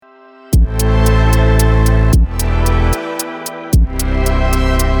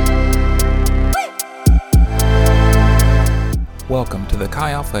Welcome to the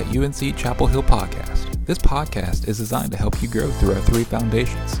Chi Alpha at UNC Chapel Hill podcast. This podcast is designed to help you grow through our three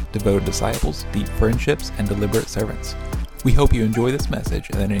foundations: devoted disciples, deep friendships, and deliberate servants. We hope you enjoy this message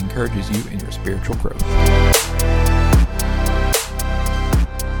and that it encourages you in your spiritual growth.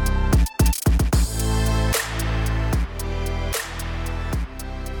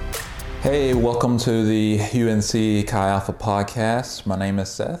 Hey, welcome to the UNC Chi Alpha podcast. My name is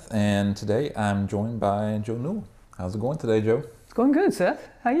Seth, and today I'm joined by Joe Newell. How's it going today, Joe? It's going good, Seth.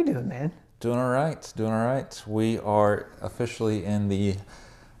 How you doing, man? Doing all right. We are officially in the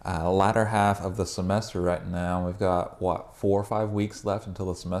latter half of the semester right now. We've got, 4 or 5 weeks left until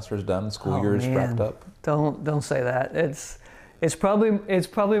the semester is done, school year is wrapped up. Don't say that. It's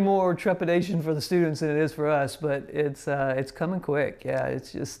probably more trepidation for the students than it is for us, but it's coming quick. Yeah,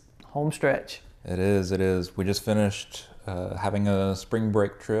 it's just home stretch. It is. We just finished having a spring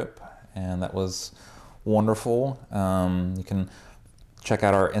break trip, and that was wonderful. You can check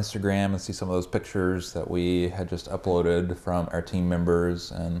out our Instagram and see some of those pictures that we had just uploaded from our team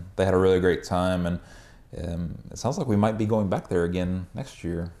members, and they had a really great time, and it sounds like we might be going back there again next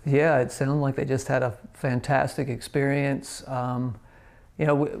year. Yeah, it sounded like they just had a fantastic experience.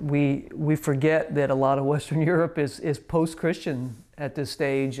 We forget that a lot of Western Europe is post-Christian at this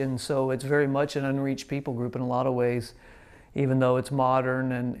stage, and so it's very much an unreached people group in a lot of ways, even though it's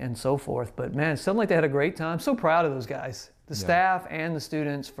modern and so forth. But man, it sounded like they had a great time. So proud of those guys, the staff and the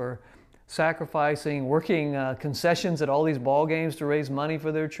students, for sacrificing, working concessions at all these ball games to raise money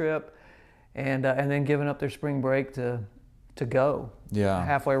for their trip, and then giving up their spring break to go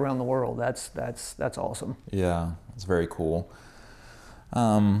halfway around the world. That's awesome. Yeah, it's very cool.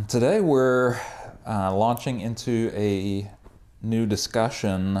 Today we're launching into a new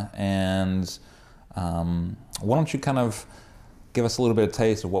discussion, and why don't you kind of give us a little bit of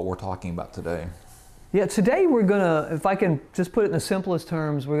taste of what we're talking about today? Yeah, today we're gonna, if I can just put it in the simplest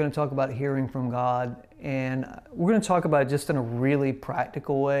terms, we're gonna talk about hearing from God, and we're gonna talk about it just in a really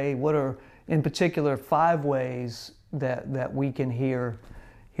practical way. What are, in particular, 5 ways that we can hear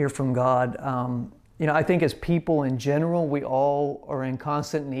from God. I think as people in general, we all are in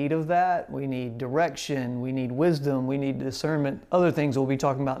constant need of that. We need direction, we need wisdom, we need discernment, other things we'll be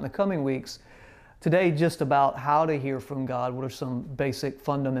talking about in the coming weeks. Today, just about how to hear from God. What are some basic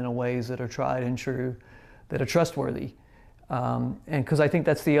fundamental ways that are tried and true, that are trustworthy? And because I think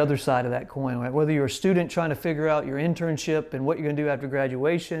that's the other side of that coin, right? Whether you're a student trying to figure out your internship and what you're going to do after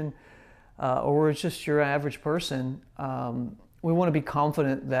graduation, or it's just your average person, we want to be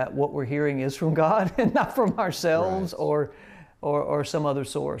confident that what we're hearing is from God and not from ourselves, right, or some other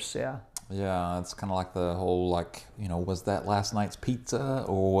source. Yeah, it's kind of like the whole, was that last night's pizza,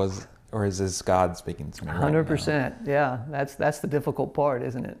 or is this God speaking to me? 100%. Yeah, that's the difficult part,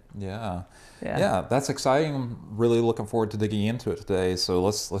 isn't it? Yeah, that's exciting. I'm really looking forward to digging into it today. So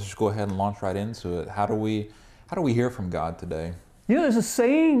let's just go ahead and launch right into it. How do we hear from God today? There's a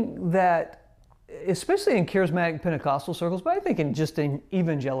saying that, especially in charismatic Pentecostal circles, but I think in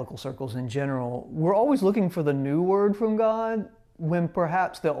evangelical circles in general, we're always looking for the new word from God when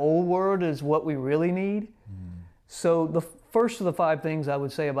perhaps the old word is what we really need. So the first of the 5 things I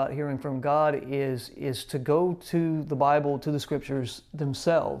would say about hearing from God is to go to the Bible, to the scriptures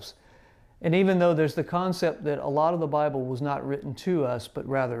themselves. And even though there's the concept that a lot of the Bible was not written to us, but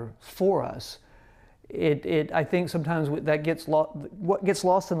rather for us, I think sometimes that gets lost. What gets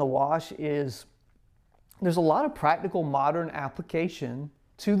lost in the wash is there's a lot of practical modern application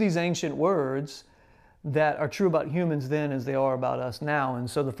to these ancient words that are true about humans then as they are about us now. And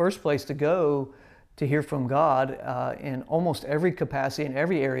so the first place to go to hear from God in almost every capacity, in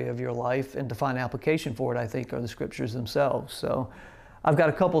every area of your life, and to find application for it, I think, are the scriptures themselves. So I've got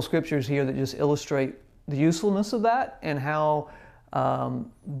a couple scriptures here that just illustrate the usefulness of that and how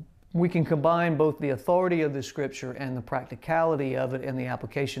we can combine both the authority of the scripture and the practicality of it and the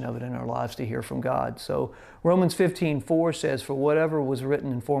application of it in our lives to hear from God. So Romans 15:4 says, "For whatever was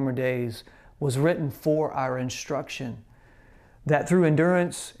written in former days was written for our instruction, that through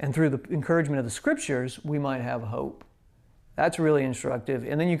endurance and through the encouragement of the scriptures, we might have hope." That's really instructive.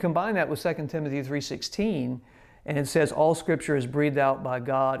 And then you combine that with 2 Timothy 3:16, and it says, "All scripture is breathed out by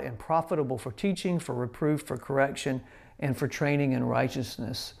God and profitable for teaching, for reproof, for correction, and for training in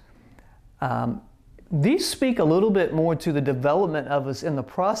righteousness." These speak a little bit more to the development of us in the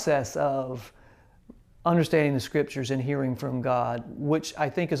process of understanding the scriptures and hearing from God, which I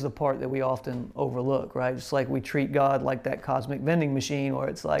think is the part that we often overlook, right? It's like we treat God like that cosmic vending machine where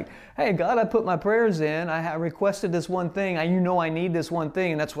it's like, hey, God, I put my prayers in, I requested this one thing, I need this one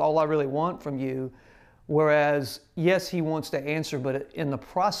thing, and that's all I really want from you. Whereas, yes, He wants to answer, but in the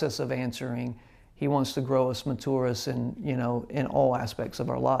process of answering, He wants to grow us, mature us in, in all aspects of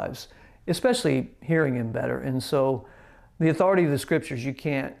our lives, especially hearing Him better. And so the authority of the Scriptures, you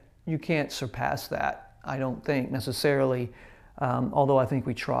can't surpass that, I don't think, necessarily. Although I think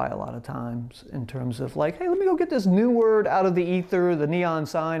we try a lot of times in terms of like, hey, let me go get this new word out of the ether, the neon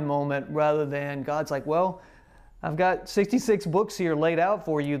sign moment, rather than God's like, well, I've got 66 books here laid out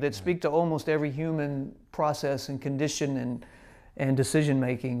for you that speak to almost every human process and condition and decision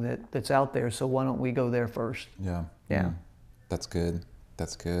making that's out there. So why don't we go there first? Yeah. Yeah. That's good.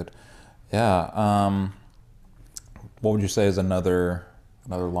 That's good. Yeah. What would you say is another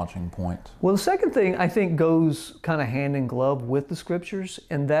launching point? Well, the second thing I think goes kind of hand in glove with the Scriptures,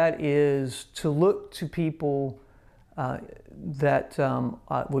 and that is to look to people that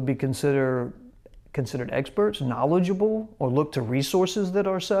would be considered experts, knowledgeable, or look to resources that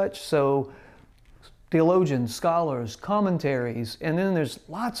are such. So theologians, scholars, commentaries, and then there's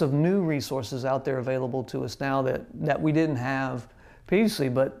lots of new resources out there available to us now that we didn't have previously,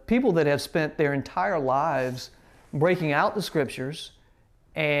 but people that have spent their entire lives breaking out the Scriptures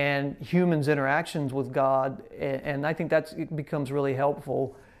and humans' interactions with God, and I think it becomes really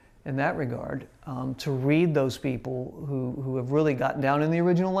helpful in that regard, to read those people who have really gotten down in the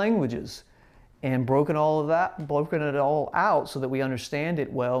original languages and broken it all out so that we understand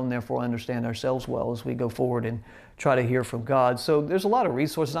it well and therefore understand ourselves well as we go forward and try to hear from God. So there's a lot of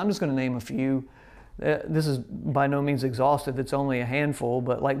resources. I'm just going to name a few. This is by no means exhaustive. It's only a handful,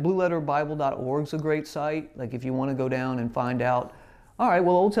 but like blueletterbible.org is a great site. Like if you want to go down and find out, all right,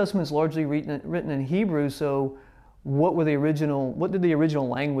 well, the Old Testament's largely written in Hebrew, so what did the original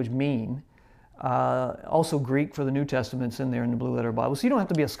language mean? Also Greek for the New Testament's in there in the Blue Letter Bible. So you don't have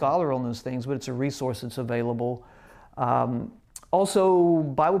to be a scholar on those things, but it's a resource that's available. Also,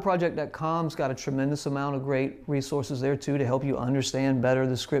 BibleProject.com's got a tremendous amount of great resources there too to help you understand better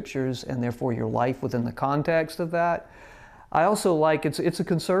the Scriptures and therefore your life within the context of that. I also like, it's a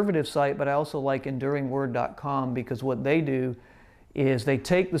conservative site, but I also like EnduringWord.com because what they do is they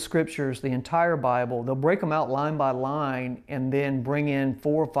take the Scriptures, the entire Bible, they'll break them out line by line and then bring in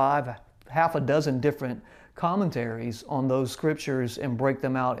 4 or 5, half a dozen different commentaries on those Scriptures and break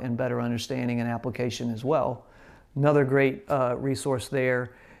them out in better understanding and application as well. Another great resource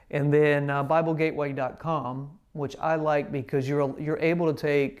there. And then BibleGateway.com, which I like because you're able to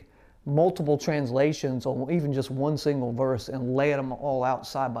take multiple translations on even just one single verse and lay them all out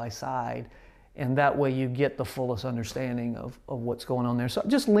side by side. And that way you get the fullest understanding of what's going on there. So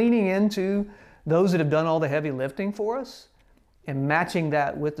just leaning into those that have done all the heavy lifting for us and matching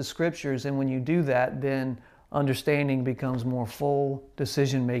that with the Scriptures. And when you do that, then understanding becomes more full,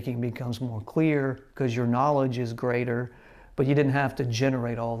 decision-making becomes more clear because your knowledge is greater, but you didn't have to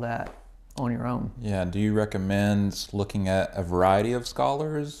generate all that on your own. Yeah, do you recommend looking at a variety of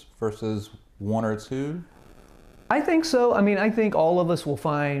scholars versus one or two? I think so. I mean, I think all of us will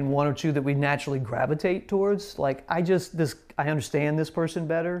find one or two that we naturally gravitate towards. Like, I understand this person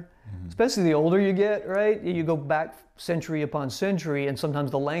better, especially the older you get, right? You go back century upon century, and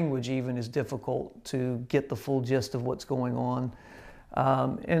sometimes the language even is difficult to get the full gist of what's going on.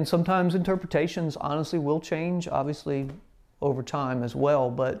 And sometimes interpretations, honestly, will change, obviously, over time as well.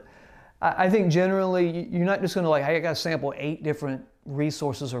 But I think generally, you're not just going to like, hey, I got to sample 8 different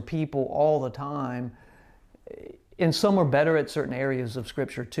resources or people all the time. And some are better at certain areas of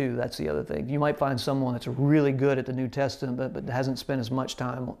Scripture too. That's the other thing. You might find someone that's really good at the New Testament, but hasn't spent as much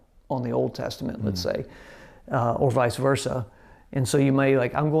time on the Old Testament, let's say, or vice versa. And so you may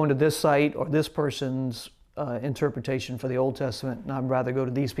like, I'm going to this site or this person's interpretation for the Old Testament, and I'd rather go to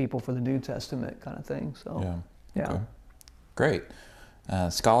these people for the New Testament kind of thing. So, yeah. Okay. Great.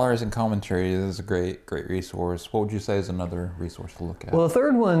 Scholars and commentaries is a great resource. What would you say is another resource to look at? Well, the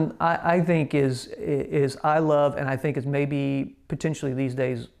third one I think is I love, and I think is maybe potentially these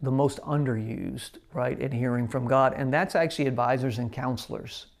days the most underused, right, in hearing from God, and that's actually advisors and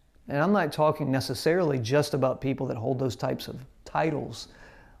counselors. And I'm not talking necessarily just about people that hold those types of titles,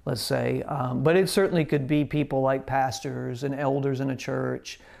 let's say, but it certainly could be people like pastors and elders in a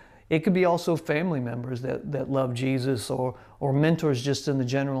church. It could be also family members that love Jesus or mentors just in the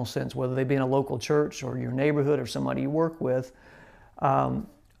general sense, whether they be in a local church or your neighborhood or somebody you work with.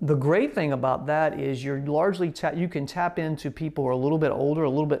 The great thing about that is you're largely you can tap into people who are a little bit older, a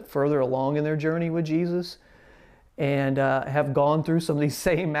little bit further along in their journey with Jesus, and have gone through some of these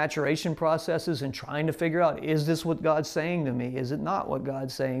same maturation processes and trying to figure out, is this what God's saying to me? Is it not what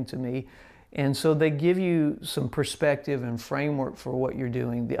God's saying to me? And so they give you some perspective and framework for what you're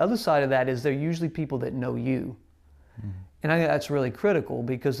doing. The other side of that is they're usually people that know you. And I think that's really critical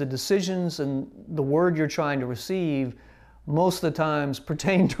because the decisions and the word you're trying to receive most of the times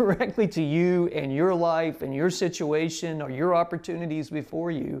pertain directly to you and your life and your situation or your opportunities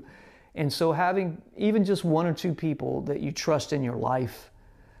before you. And so having even just one or two people that you trust in your life,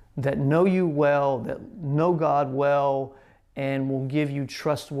 that know you well, that know God well, and will give you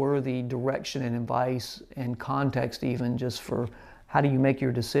trustworthy direction and advice and context even just for how do you make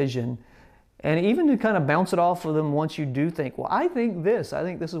your decision. And even to kind of bounce it off of them once you do think, well, I think this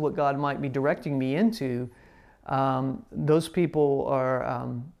is what God might be directing me into. Those people are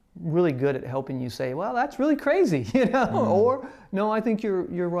really good at helping you say, well, that's really crazy, or no, I think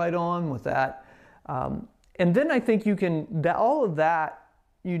you're right on with that. And then I think you can, all of that,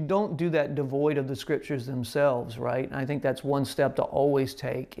 you don't do that devoid of the scriptures themselves, right? And I think that's one step to always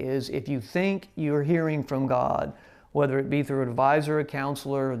take is if you think you're hearing from God, whether it be through an advisor, a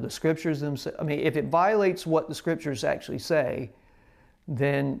counselor, the scriptures themselves, I mean, if it violates what the scriptures actually say,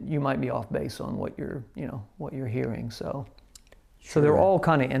 then you might be off base on what you're hearing. So they're all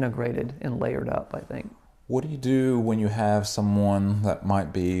kind of integrated and layered up, I think. What do you do when you have someone that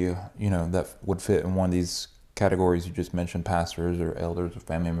might be, that would fit in one of these categories you just mentioned, pastors or elders or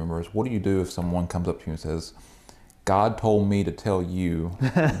family members? What do you do if someone comes up to you and says, God told me to tell you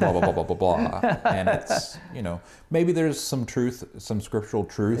blah, blah, blah, blah, blah, blah. And it's, maybe there's some truth, some scriptural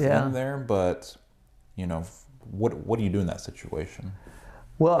truth in there, but, what do you do in that situation?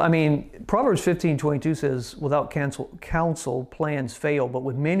 Well, I mean, Proverbs 15:22 says, without counsel, plans fail, but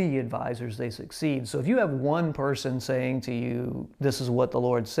with many advisors, they succeed. So if you have one person saying to you, this is what the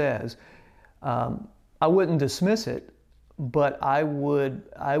Lord says, I wouldn't dismiss it, but I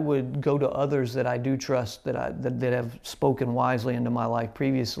would go to others that I do trust, that have spoken wisely into my life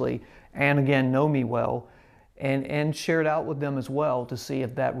previously, and again, know me well, and share it out with them as well to see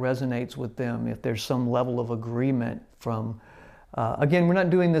if that resonates with them, if there's some level of agreement from, again, we're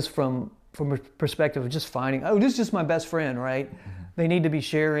not doing this from a perspective of just finding, oh, this is just my best friend, right? Mm-hmm. They need to be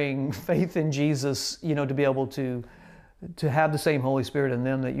sharing faith in Jesus, to be able to have the same Holy Spirit in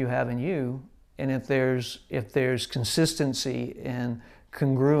them that you have in you. And if there's consistency and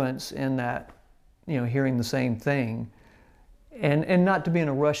congruence in that, hearing the same thing, and not to be in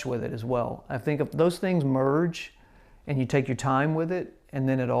a rush with it as well. I think if those things merge and you take your time with it, and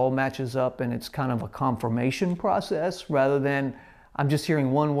then it all matches up and it's kind of a confirmation process rather than I'm just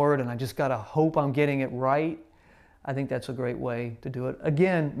hearing one word and I just got to hope I'm getting it right. I think that's a great way to do it.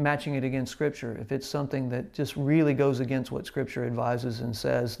 Again, matching it against Scripture. If it's something that just really goes against what Scripture advises and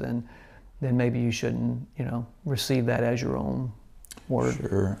says, then maybe you shouldn't, receive that as your own word.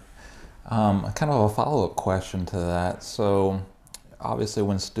 Sure. Kind of a follow-up question to that. So obviously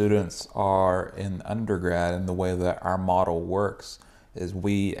when students are in undergrad, and the way that our model works is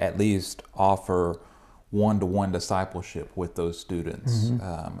we at least offer one-to-one discipleship with those students.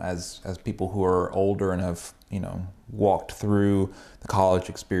 Mm-hmm. As people who are older and have, walked through the college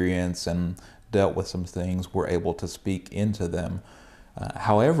experience and dealt with some things, we're able to speak into them.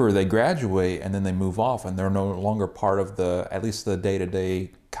 However, they graduate and then they move off and they're no longer part of at least the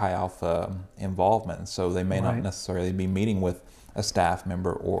day-to-day Chi Alpha involvement. So they may not necessarily be meeting with a staff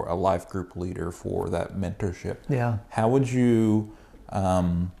member or a life group leader for that mentorship. Yeah. How would you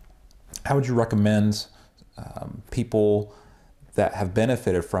recommend people that have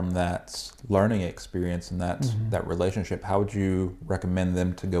benefited from that learning experience and that relationship, how would you recommend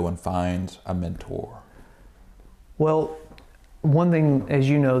them to go and find a mentor? Well, one thing, as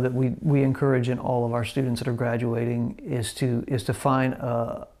you know, that we encourage in all of our students that are graduating is to find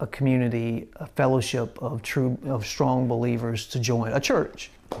a community, a fellowship of strong believers to join, a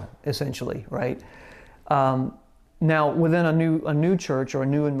church, essentially, right? Now, within a new church or a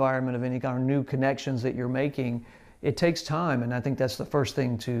new environment of any kind, or new connections that you're making, it takes time, and I think that's the first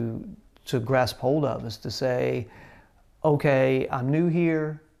thing to grasp hold of, is to say, okay, I'm new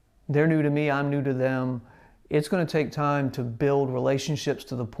here, they're new to me, I'm new to them. It's going to take time to build relationships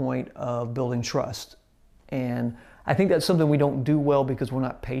to the point of building trust. And I think that's something we don't do well because we're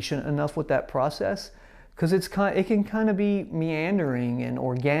not patient enough with that process, because it can kind of be meandering and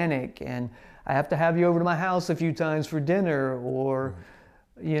organic, and I have to have you over to my house a few times for dinner, or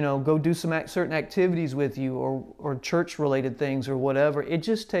go do some certain activities with you, or church related things or whatever. It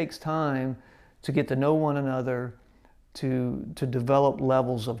just takes time to get to know one another, to develop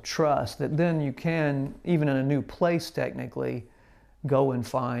levels of trust that then you can, even in a new place technically, go and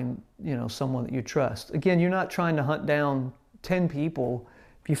find someone that you trust. Again, you're not trying to hunt down 10 people.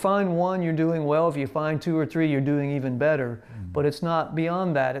 If you find one, you're doing well. If you find 2 or 3, you're doing even better. Mm-hmm. But it's not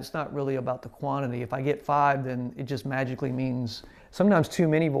beyond that. It's not really about the quantity. If I get 5, then it just magically means sometimes too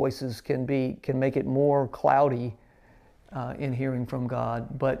many voices can make it more cloudy in hearing from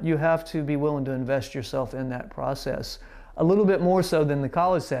God. But you have to be willing to invest yourself in that process. a little bit more so than the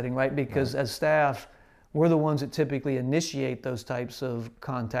college setting, right? Because as staff, we're the ones that typically initiate those types of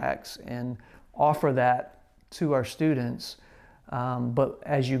contacts and offer that to our students. But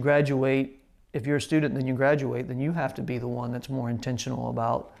as you graduate, if you're a student, then you graduate, then you have to be the one that's more intentional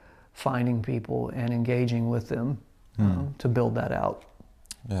about finding people and engaging with them to build that out.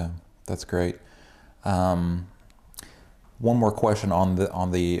 Yeah, that's great. One more question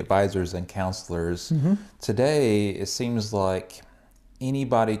on the advisors and counselors. Today, it seems like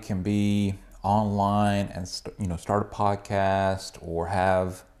anybody can be online and start a podcast or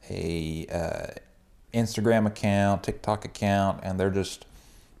have a Instagram account, TikTok account, and they're just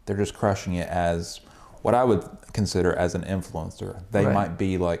crushing it as what I would consider as an influencer. They might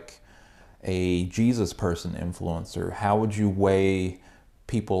be like a Jesus person influencer. How would you weigh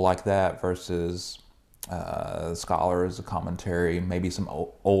people like that versus scholars, a commentary, maybe some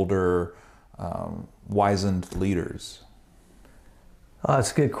older, wizened leaders?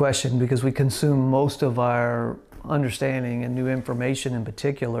 That's a good question, because we consume most of our understanding and new information in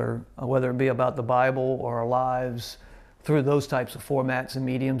particular, whether it be about the Bible or our lives, through those types of formats and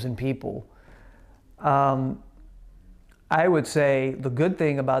mediums and people. I would say the good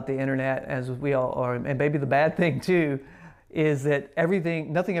thing about the internet, as we all are, and maybe the bad thing too, is that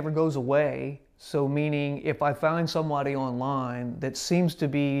nothing ever goes away. So meaning, if I find somebody online that seems to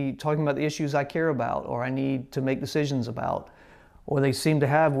be talking about the issues I care about or I need to make decisions about, or they seem to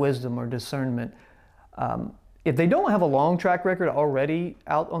have wisdom or discernment, if they don't have a long track record already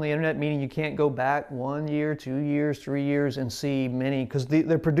out on the internet, meaning you can't go back 1 year, 2 years, 3 years and see many, because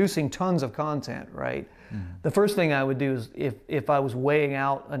they're producing tons of content, right? The first thing I would do is, if I was weighing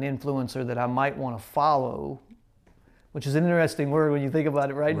out an influencer that I might want to follow, which is an interesting word when you think about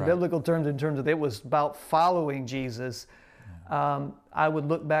it, right? In biblical terms, in terms of it was about following Jesus, I would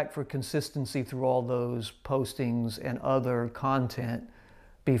look back for consistency through all those postings and other content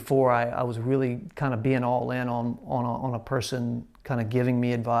before I was really kind of being all in on a person kind of giving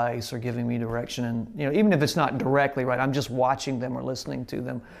me advice or giving me direction. And even if it's not directly, right, I'm just watching them or listening to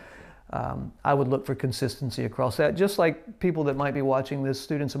them. I would look for consistency across that. Just like people that might be watching this,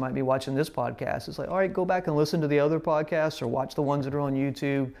 students that might be watching this podcast, it's like, all right, go back and listen to the other podcasts or watch the ones that are on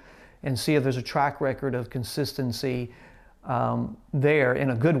YouTube and see if there's a track record of consistency there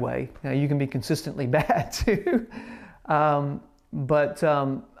in a good way. Now, you can be consistently bad too. But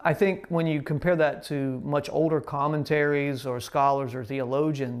I think when you compare that to much older commentaries or scholars or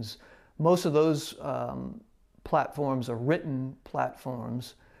theologians, most of those platforms are written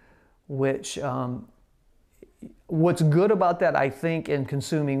platforms, which what's good about that, I think, in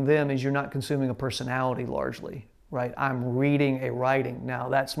consuming them is you're not consuming a personality largely, right? I'm reading a writing. Now,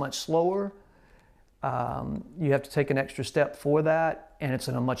 that's much slower. You have to take an extra step for that, and it's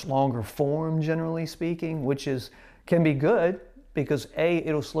in a much longer form, generally speaking, which can be good because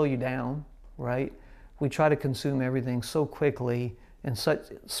it'll slow you down, right? We try to consume everything so quickly in such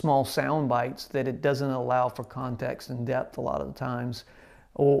small sound bites that it doesn't allow for context and depth a lot of the times,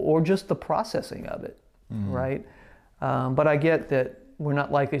 or just the processing of it, right? But I get that we're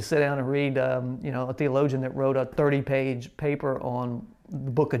not likely to sit down and read, a theologian that wrote a 30-page paper on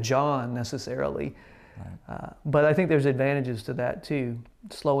the book of John necessarily. Right. But I think there's advantages to that too,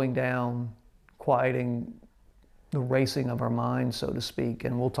 slowing down, quieting the racing of our minds, so to speak,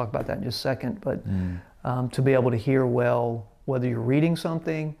 and we'll talk about that in just a second, but to be able to hear well, whether you're reading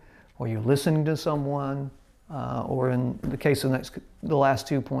something or you're listening to someone, or in the case of the last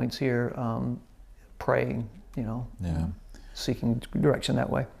 2 points here, praying, seeking direction that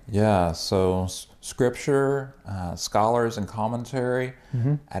way. Yeah, so scripture, scholars and commentary,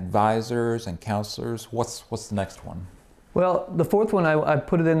 advisors and counselors. What's the next one? Well, the fourth one, I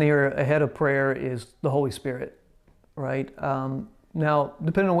put it in here ahead of prayer, is the Holy Spirit, right? Now,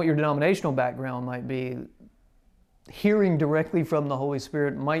 depending on what your denominational background might be, hearing directly from the Holy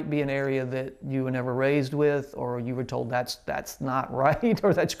Spirit might be an area that you were never raised with, or you were told that's not right,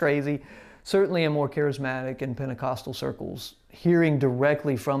 or that's crazy. Certainly in more charismatic and Pentecostal circles, hearing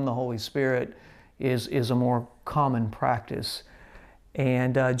directly from the Holy Spirit is a more common practice.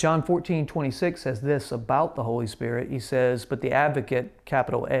 And John 14:26 says this about the Holy Spirit. He says, but the advocate,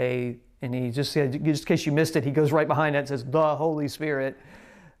 capital A, and he just said, just in case you missed it, he goes right behind that and says, the Holy Spirit,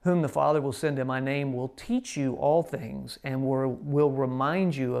 whom the Father will send in my name, will teach you all things and will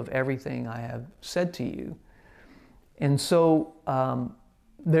remind you of everything I have said to you. And so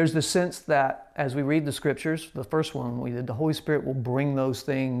there's the sense that as we read the scriptures, the first one we did, the Holy Spirit will bring those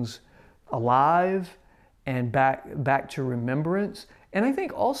things alive and back to remembrance. And I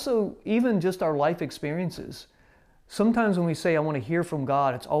think also even just our life experiences. sometimes when we say, I want to hear from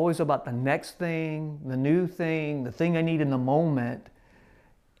God, it's always about the next thing, the new thing, the thing I need in the moment.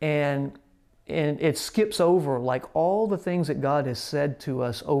 And it skips over like all the things that God has said to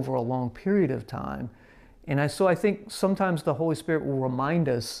us over a long period of time. So I think sometimes the Holy Spirit will remind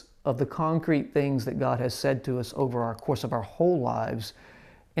us of the concrete things that God has said to us over our course of our whole lives.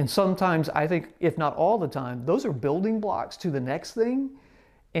 And sometimes, I think, if not all the time, those are building blocks to the next thing.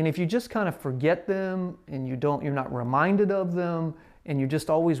 And if you just kind of forget them and you're not reminded of them, and you're just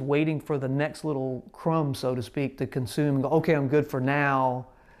always waiting for the next little crumb, so to speak, to consume and go, okay, I'm good for now,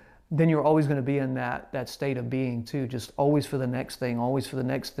 then you're always going to be in that state of being too, just always for the next thing, always for the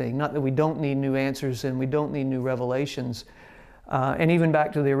next thing. Not that we don't need new answers and we don't need new revelations. And even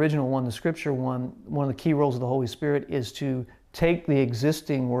back to the original one, the scripture one of the key roles of the Holy Spirit is to take the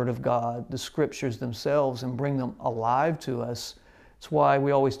existing Word of God, the scriptures themselves, and bring them alive to us. It's why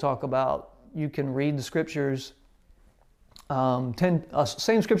we always talk about you can read the scriptures,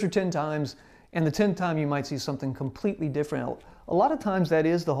 same scripture 10 times, and the 10th time you might see something completely different. A lot of times that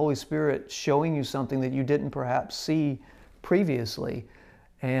is the Holy Spirit showing you something that you didn't perhaps see previously.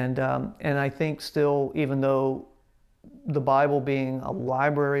 And I think still, even though the Bible being a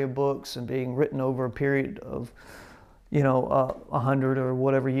library of books and being written over a period of 100 or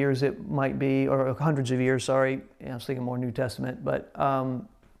whatever years it might be, or hundreds of years, sorry. I was thinking more New Testament, but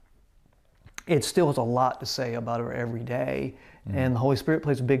it still has a lot to say about our every day. Mm-hmm. And the Holy Spirit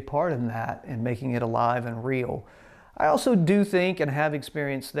plays a big part in that, in making it alive and real. I also do think and have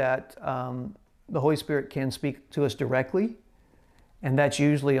experienced that the Holy Spirit can speak to us directly. And that's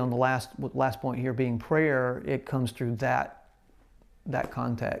usually on the last point here being prayer. It comes through that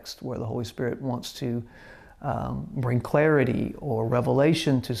context where the Holy Spirit wants to bring clarity or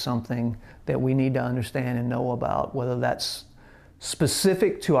revelation to something that we need to understand and know about, whether that's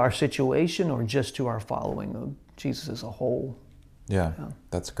specific to our situation or just to our following of Jesus as a whole. Yeah,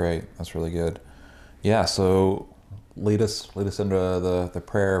 that's great. That's really good. Yeah, so lead us into the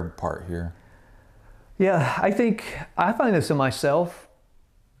prayer part here. Yeah, I think I find this in myself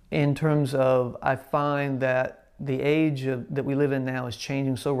in terms of I find that the age that we live in now is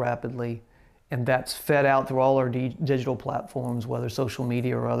changing so rapidly, and that's fed out through all our digital platforms, whether social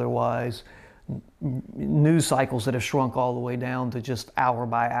media or otherwise. News cycles that have shrunk all the way down to just hour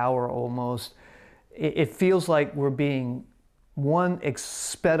by hour almost. It feels like we're being,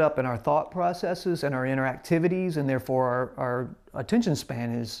 sped up in our thought processes and our interactivities, and therefore our attention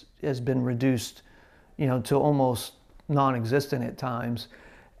span has been reduced, to almost non-existent at times.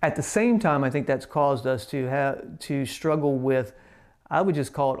 At the same time, I think that's caused us to struggle with, I would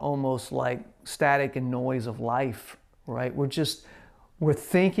just call it almost like static and noise of life, right? We're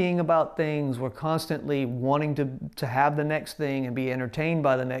thinking about things, we're constantly wanting to have the next thing and be entertained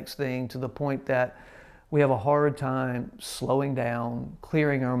by the next thing, to the point that we have a hard time slowing down,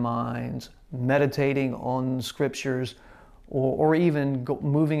 clearing our minds, meditating on scriptures, or even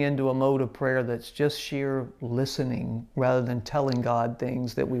moving into a mode of prayer that's just sheer listening rather than telling God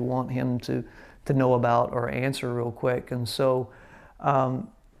things that we want Him to know about or answer real quick. And so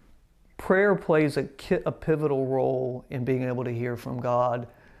prayer plays a pivotal role in being able to hear from God,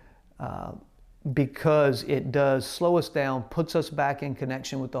 because it does slow us down, puts us back in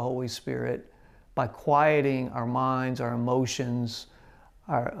connection with the Holy Spirit by quieting our minds, our emotions,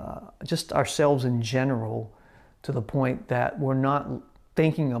 just ourselves in general, to the point that we're not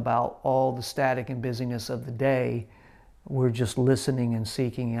thinking about all the static and busyness of the day. We're just listening and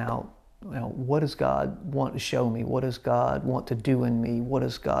seeking out, what does God want to show me? What does God want to do in me? What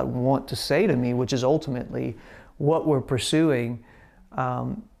does God want to say to me? Which is ultimately what we're pursuing.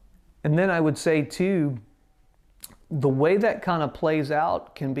 And then I would say too, the way that kind of plays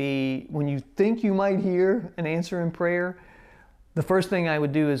out can be when you think you might hear an answer in prayer. The first thing I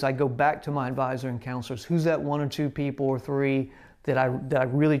would do is I go back to my advisor and counselors. Who's that one or two people or three that I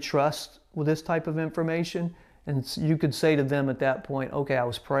really trust with this type of information? And you could say to them at that point, okay, I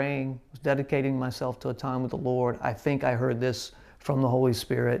was praying, was dedicating myself to a time with the Lord. I think I heard this from the Holy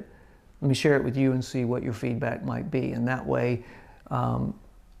Spirit. Let me share it with you and see what your feedback might be. And that way,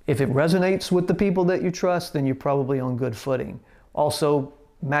 if it resonates with the people that you trust, then you're probably on good footing. Also,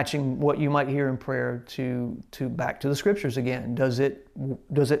 matching what you might hear in prayer to back to the scriptures again. Does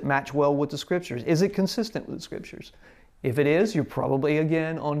it match well with the scriptures? Is it consistent with the scriptures? If it is, you're probably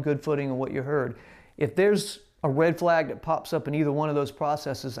again on good footing on what you heard. If there's a red flag that pops up in either one of those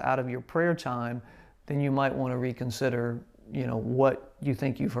processes out of your prayer time, then you might want to reconsider, what you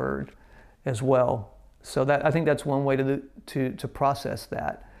think you've heard as well. So I think that's one way to process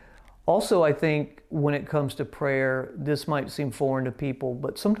that. Also, I think when it comes to prayer, this might seem foreign to people,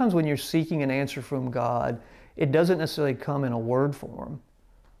 but sometimes when you're seeking an answer from God, it doesn't necessarily come in a word form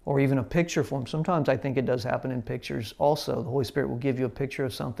or even a picture form. Sometimes I think it does happen in pictures also. The Holy Spirit will give you a picture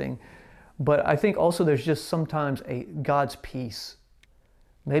of something. But I think also there's just sometimes God's peace.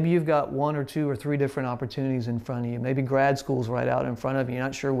 Maybe you've got 1 or 2 or 3 different opportunities in front of you. Maybe grad school's right out in front of you. You're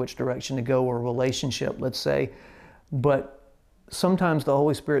not sure which direction to go, or a relationship, let's say. But sometimes the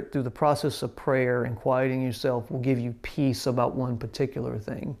Holy Spirit, through the process of prayer and quieting yourself, will give you peace about one particular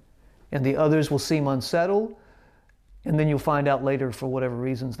thing. And the others will seem unsettled, and then you'll find out later, for whatever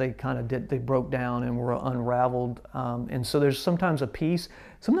reasons, they broke down and were unraveled. And so there's sometimes a peace.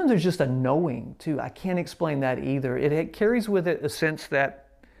 Sometimes there's just a knowing too. I can't explain that either. It carries with it a sense that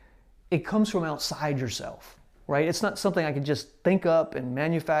it comes from outside yourself, right? It's not something I can just think up and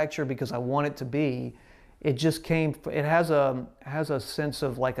manufacture because I want it to be. It just came, it has a sense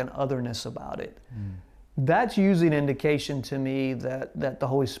of like an otherness about it. That's usually an indication to me that the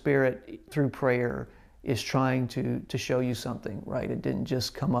Holy Spirit, through prayer, is trying to show you something, right? It didn't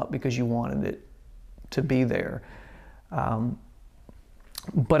just come up because you wanted it to be there.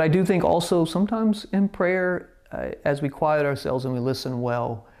 But I do think also sometimes in prayer, as we quiet ourselves and we listen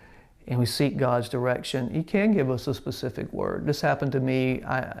well and we seek God's direction, He can give us a specific word. This happened to me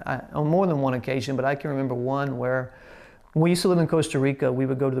on more than one occasion, but I can remember one where when we used to live in Costa Rica, we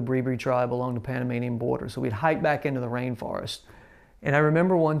would go to the Bribri tribe along the Panamanian border. So we'd hike back into the rainforest. And I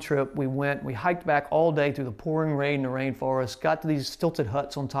remember one trip we hiked back all day through the pouring rain in the rainforest, got to these stilted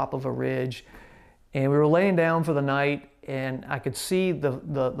huts on top of a ridge, and we were laying down for the night, and I could see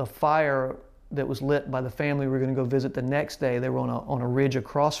the fire that was lit by the family we were going to go visit the next day. They were on a ridge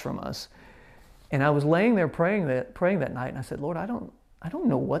across from us. And I was laying there praying that night, and I said, Lord, I don't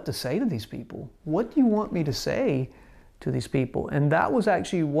know what to say to these people. What do you want me to say to these people? And that was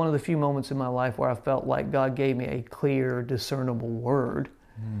actually one of the few moments in my life where I felt like God gave me a clear, discernible word.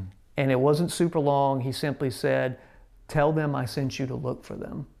 And it wasn't super long. He simply said, tell them I sent you to look for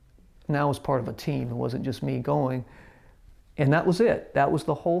them. And I was part of a team. It wasn't just me going. And that was it. That was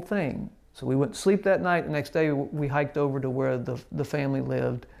the whole thing. So we went to sleep that night. The next day we hiked over to where the family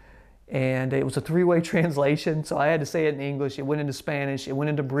lived. And it was a 3-way translation. So I had to say it in English. It went into Spanish. It went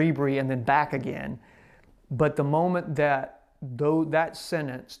into Bribri and then back again. But the moment that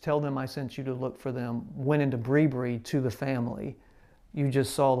sentence, tell them I sent you to look for them, went into Bribri to the family, you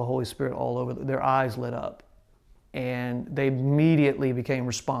just saw the Holy Spirit all over. Their eyes lit up. And they immediately became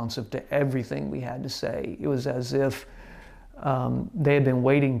responsive to everything we had to say. It was as if they had been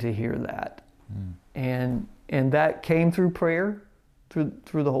waiting to hear that. And that came through prayer,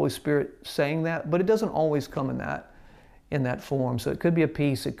 through the Holy Spirit saying that, but it doesn't always come in that form. So it could be a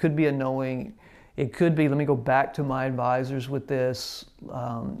peace, it could be a knowing, it could be, let me go back to my advisors with this,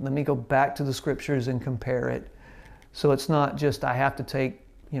 let me go back to the scriptures and compare it. So it's not just I have to take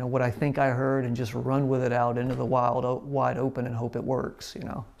what I think I heard and just run with it out into the wide open and hope it works,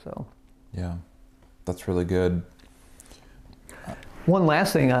 so. Yeah, that's really good. One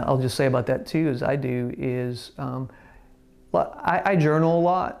last thing I'll just say about that too is I journal a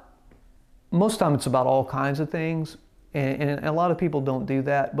lot. Most of the time it's about all kinds of things, and a lot of people don't do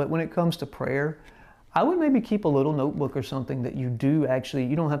that, but when it comes to prayer, I would maybe keep a little notebook or something that you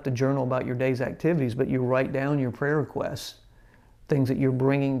don't have to journal about your day's activities, but you write down your prayer requests, things that you're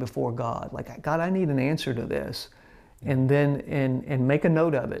bringing before God. Like, God, I need an answer to this. And then, and make a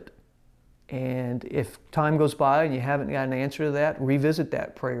note of it. And if time goes by and you haven't got an answer to that, revisit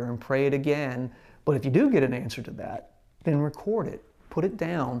that prayer and pray it again. But if you do get an answer to that, then record it, put it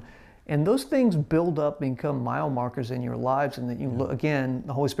down. And those things build up and become mile markers in your lives, and that you look, again,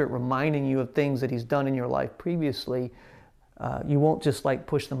 the Holy Spirit reminding you of things that He's done in your life previously. You won't just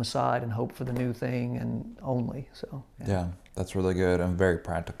push them aside and hope for the new thing and only. So yeah, that's really good and very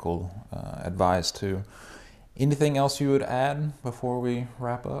practical advice too. Anything else you would add before we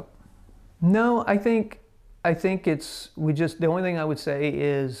wrap up? No, I think the only thing I would say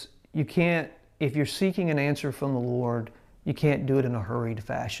is you can't, if you're seeking an answer from the Lord, you can't do it in a hurried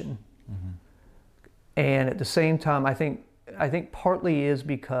fashion. And at the same time, I think partly is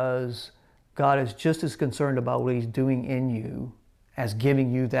because God is just as concerned about what He's doing in you as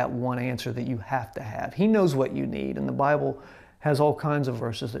giving you that one answer that you have to have. He knows what you need, and the Bible has all kinds of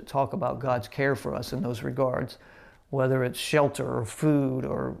verses that talk about God's care for us in those regards, whether it's shelter or food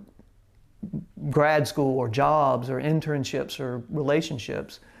or grad school or jobs or internships or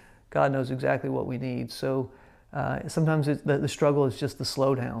relationships. God knows exactly what we need. So sometimes the struggle is just the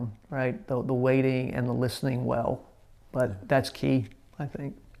slowdown, right? The waiting and the listening well. But that's key, I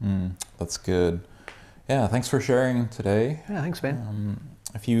think. That's good. Yeah, thanks for sharing today. Yeah, thanks, man.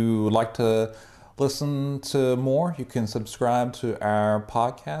 If you would like to listen to more, you can subscribe to our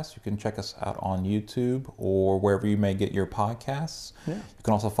podcast. You can check us out on YouTube or wherever you may get your podcasts. Yeah. You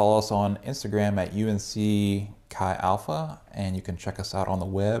can also follow us on Instagram at UNC Chi Alpha, and you can check us out on the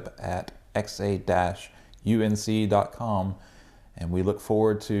web at xa-unc.com. And we look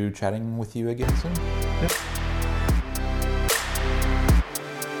forward to chatting with you again soon. Yep.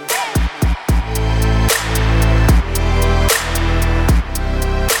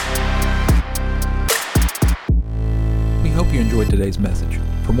 We hope you enjoyed today's message.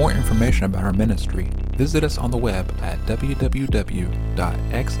 For more information about our ministry, visit us on the web at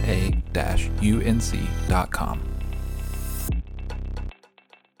www.xa-unc.com.